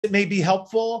it may be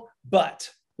helpful, but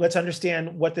let's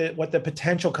understand what the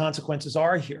potential consequences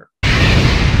are here.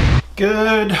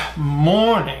 Good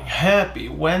morning. Happy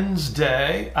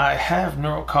Wednesday. I have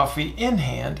Neuro Coffee in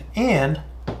hand and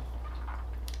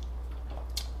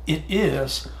it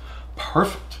is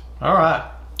perfect. All right.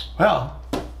 Well,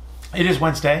 it is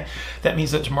Wednesday. That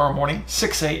means that tomorrow morning,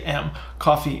 6 a.m.,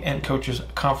 Coffee and Coaches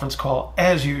conference call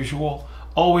as usual.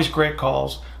 Always great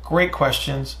calls, great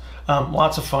questions,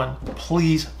 lots of fun.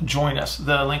 Please join us.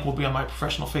 The link will be on my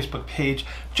professional Facebook page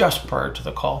just prior to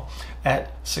the call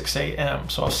at 6 a.m.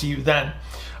 So I'll see you then.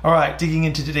 All right, digging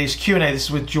into today's Q&A. This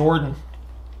is with Jordan.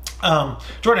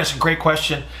 Jordan asked a great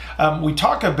question. We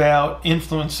talk about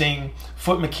influencing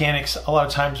foot mechanics a lot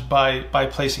of times by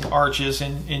placing arches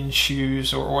in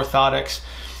shoes or orthotics.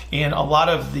 And a lot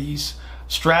of these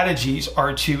strategies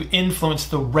are to influence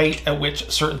the rate at which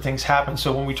certain things happen.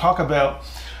 So when we talk about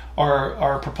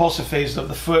our propulsive phase of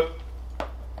the foot,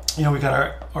 you know, we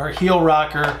got our heel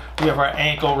rocker, we have our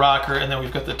ankle rocker, and then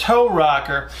we've got the toe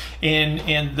rocker.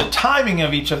 And the timing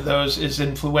of each of those is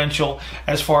influential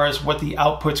as far as what the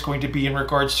output's going to be in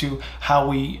regards to how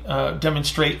we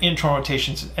demonstrate internal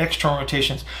rotations and external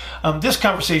rotations. This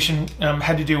conversation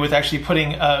had to do with actually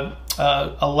putting a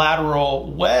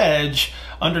lateral wedge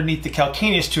underneath the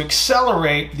calcaneus to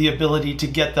accelerate the ability to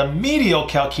get the medial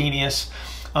calcaneus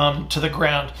to the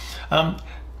ground.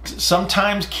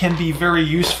 Sometimes can be very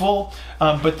useful,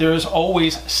 but there's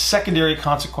always secondary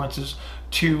consequences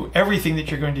to everything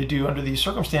that you're going to do under these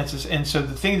circumstances. And so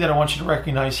the thing that I want you to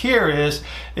recognize here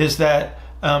is that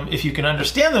if you can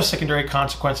understand those secondary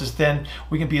consequences, then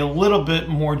we can be a little bit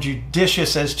more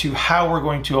judicious as to how we're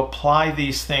going to apply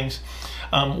these things,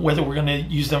 whether we're going to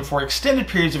use them for extended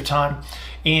periods of time,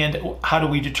 and how do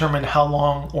we determine how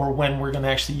long or when we're going to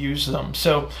actually use them.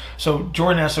 So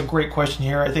Jordan asked a great question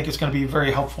here. I think it's going to be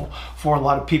very helpful for a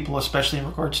lot of people, especially in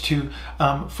regards to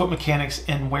foot mechanics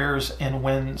and wheres and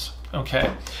whens.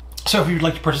 Okay. So if you'd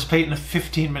like to participate in a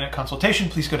 15-minute consultation,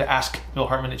 please go to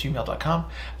askbillhartman@gmail.com,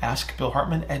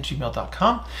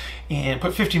 askbillhartman@gmail.com, and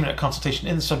put 15-minute consultation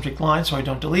in the subject line so I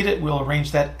don't delete it. We'll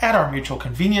arrange that at our mutual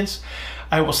convenience.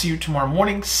 I will see you tomorrow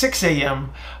morning, 6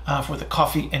 a.m. For the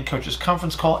Coffee and Coaches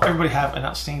conference call. Everybody have an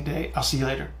outstanding day. I'll see you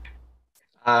later.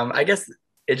 I guess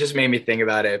it just made me think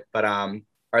about it, but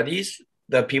are these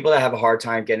the people that have a hard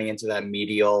time getting into that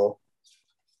medial?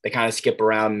 They kind of skip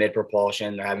around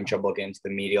mid-propulsion. They're having trouble getting to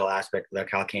the medial aspect of their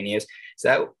calcaneus. Is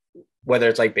that, whether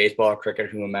it's like baseball,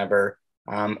 cricket, whomever,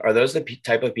 are those the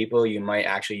type of people you might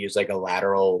actually use like a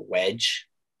lateral wedge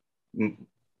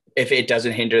if it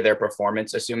doesn't hinder their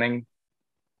performance, assuming?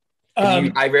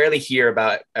 I rarely hear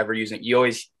about ever using,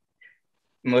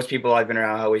 most people I've been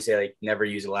around always say like never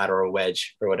use a lateral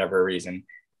wedge for whatever reason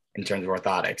in terms of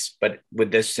orthotics. But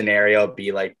would this scenario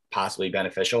be like possibly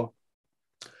beneficial?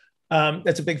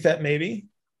 That's a big fat maybe.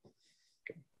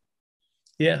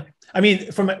 Yeah. I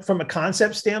mean, from a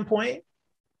concept standpoint,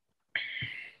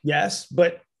 yes,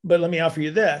 but let me offer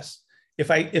you this. If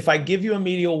I give you a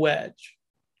medial wedge,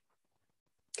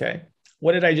 okay,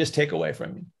 what did I just take away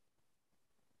from you?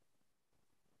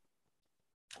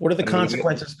 What are the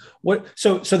consequences?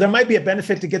 So there might be a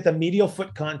benefit to get the medial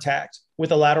foot contact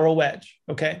with a lateral wedge,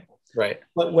 okay? Right.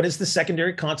 But what is the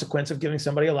secondary consequence of giving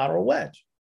somebody a lateral wedge?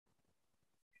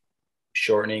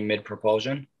 Shortening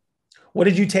mid-propulsion. What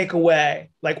did you take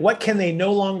away? Like, what can they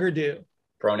no longer do?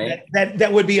 Pronate.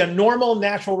 That would be a normal,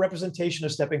 natural representation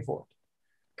of stepping forward.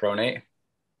 Pronate.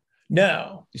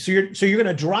 No. So you're going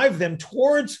to drive them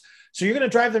towards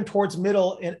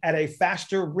middle at a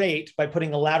faster rate by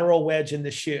putting a lateral wedge in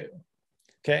the shoe.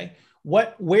 Okay.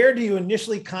 Where do you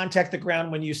initially contact the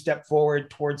ground when you step forward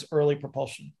towards early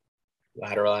propulsion?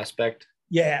 Lateral aspect.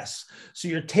 Yes. So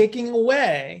you're taking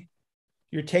away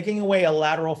a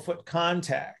lateral foot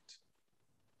contact.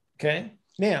 Okay.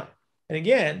 Now, and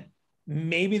again,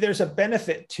 maybe there's a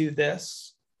benefit to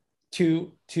this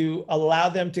to allow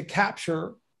them to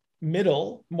capture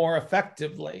middle more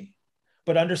effectively,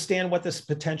 but understand what the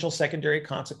potential secondary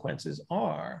consequences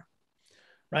are,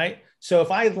 right? So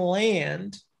if I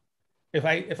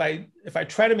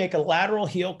try to make a lateral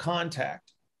heel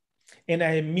contact and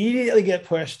I immediately get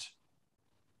pushed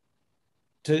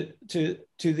to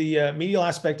the medial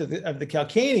aspect of the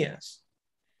calcaneus,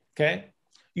 okay,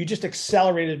 you just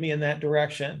accelerated me in that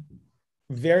direction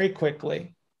very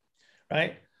quickly,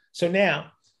 right? So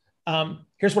now,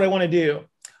 here's what I want to do.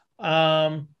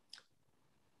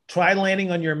 Try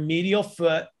landing on your medial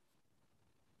foot,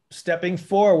 stepping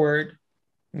forward,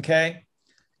 okay?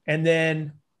 And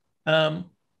then, and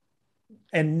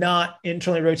not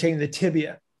internally rotating the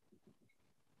tibia.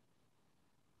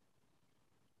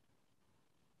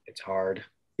 It's hard.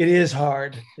 It is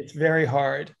hard. It's very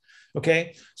hard.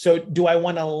 Okay. So do I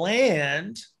want to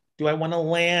land? Do I want to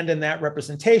land in that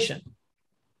representation?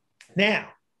 Now,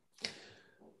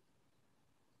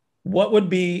 what would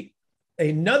be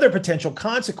another potential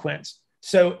consequence?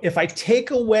 So if I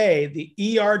take away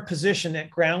the ER position at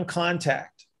ground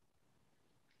contact,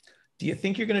 do you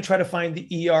think you're going to try to find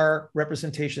the ER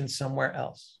representation somewhere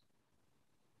else?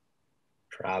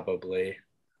 Probably.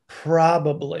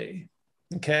 Probably.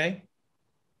 Okay.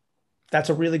 That's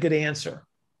a really good answer,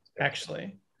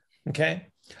 actually. Okay.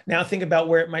 Now think about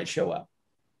where it might show up.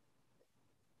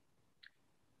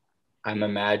 I'm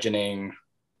imagining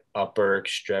upper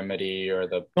extremity or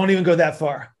the. Don't even go that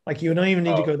far. Like you don't even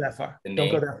need to go that far. Don't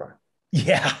go that far.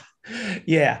 Yeah.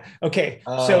 Yeah. Okay.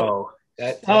 So.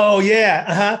 Yeah.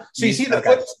 Uh-huh. So you see the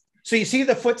foot. So you see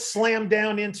the foot slam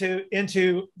down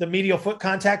into the medial foot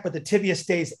contact, but the tibia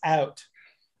stays out.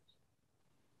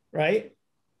 Right?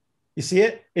 You see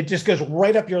it? It just goes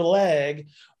right up your leg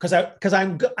because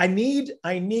I need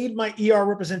my ER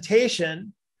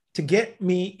representation to get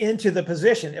me into the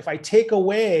position. If I take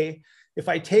away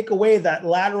that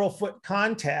lateral foot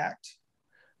contact,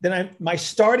 then my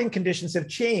starting conditions have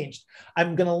changed.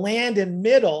 I'm going to land in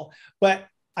middle, but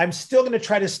I'm still going to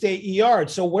try to stay ER'd.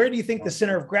 So where do you think the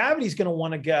center of gravity is going to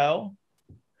want to go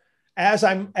as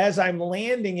I'm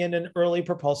landing in an early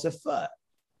propulsive foot?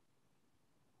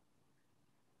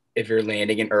 If you're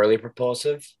landing in early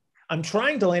propulsive? I'm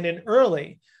trying to land in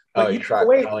early. But you took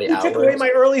away my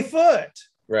early foot.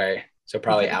 Right. So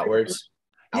probably outwards.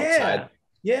 Outside.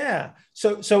 Yeah.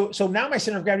 So now my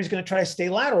center of gravity is going to try to stay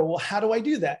lateral. Well, how do I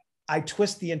do that? I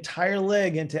twist the entire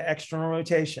leg into external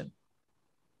rotation.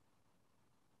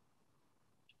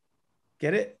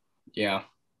 Get it? Yeah.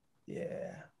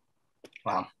 Yeah.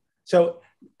 Wow. So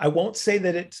I won't say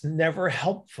that it's never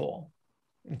helpful.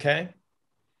 Okay.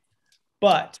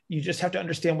 But you just have to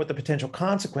understand what the potential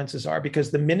consequences are,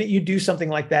 because the minute you do something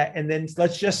like that, and then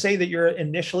let's just say that you're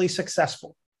initially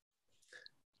successful,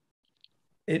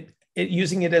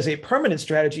 using it as a permanent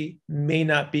strategy may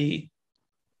not be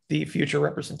the future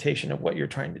representation of what you're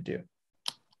trying to do.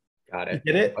 Got it.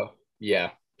 You get it? Oh, yeah.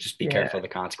 Just be careful of the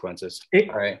consequences.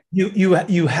 All right.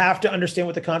 You have to understand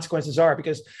what the consequences are,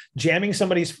 because jamming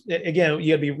somebody's, again,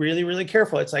 you gotta be really, really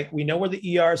careful. It's like, we know where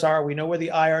the ERs are, we know where the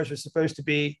IRs are supposed to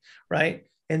be, right?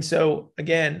 And so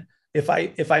again, it's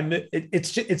like,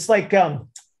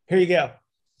 here you go.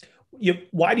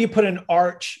 Why do you put an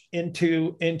arch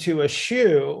into a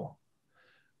shoe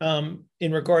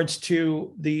in regards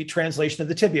to the translation of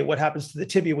the tibia? What happens to the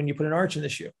tibia when you put an arch in the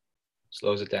shoe?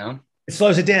 Slows it down. It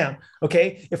slows it down.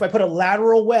 Okay. If I put a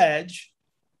lateral wedge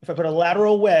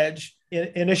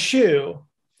in a shoe,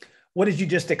 what did you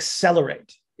just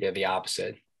accelerate? Yeah, the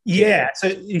opposite. Yeah. So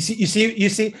you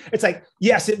see, it's like,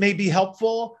 yes, it may be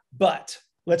helpful, but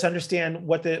let's understand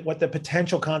what the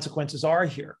potential consequences are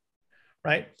here,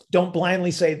 right? Don't blindly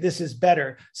say this is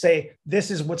better. Say this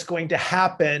is what's going to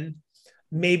happen.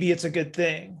 Maybe it's a good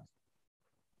thing.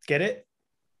 Get it?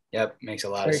 Yep. Makes a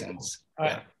lot of sense. Cool.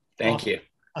 Yeah. Thank you.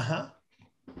 Uh-huh.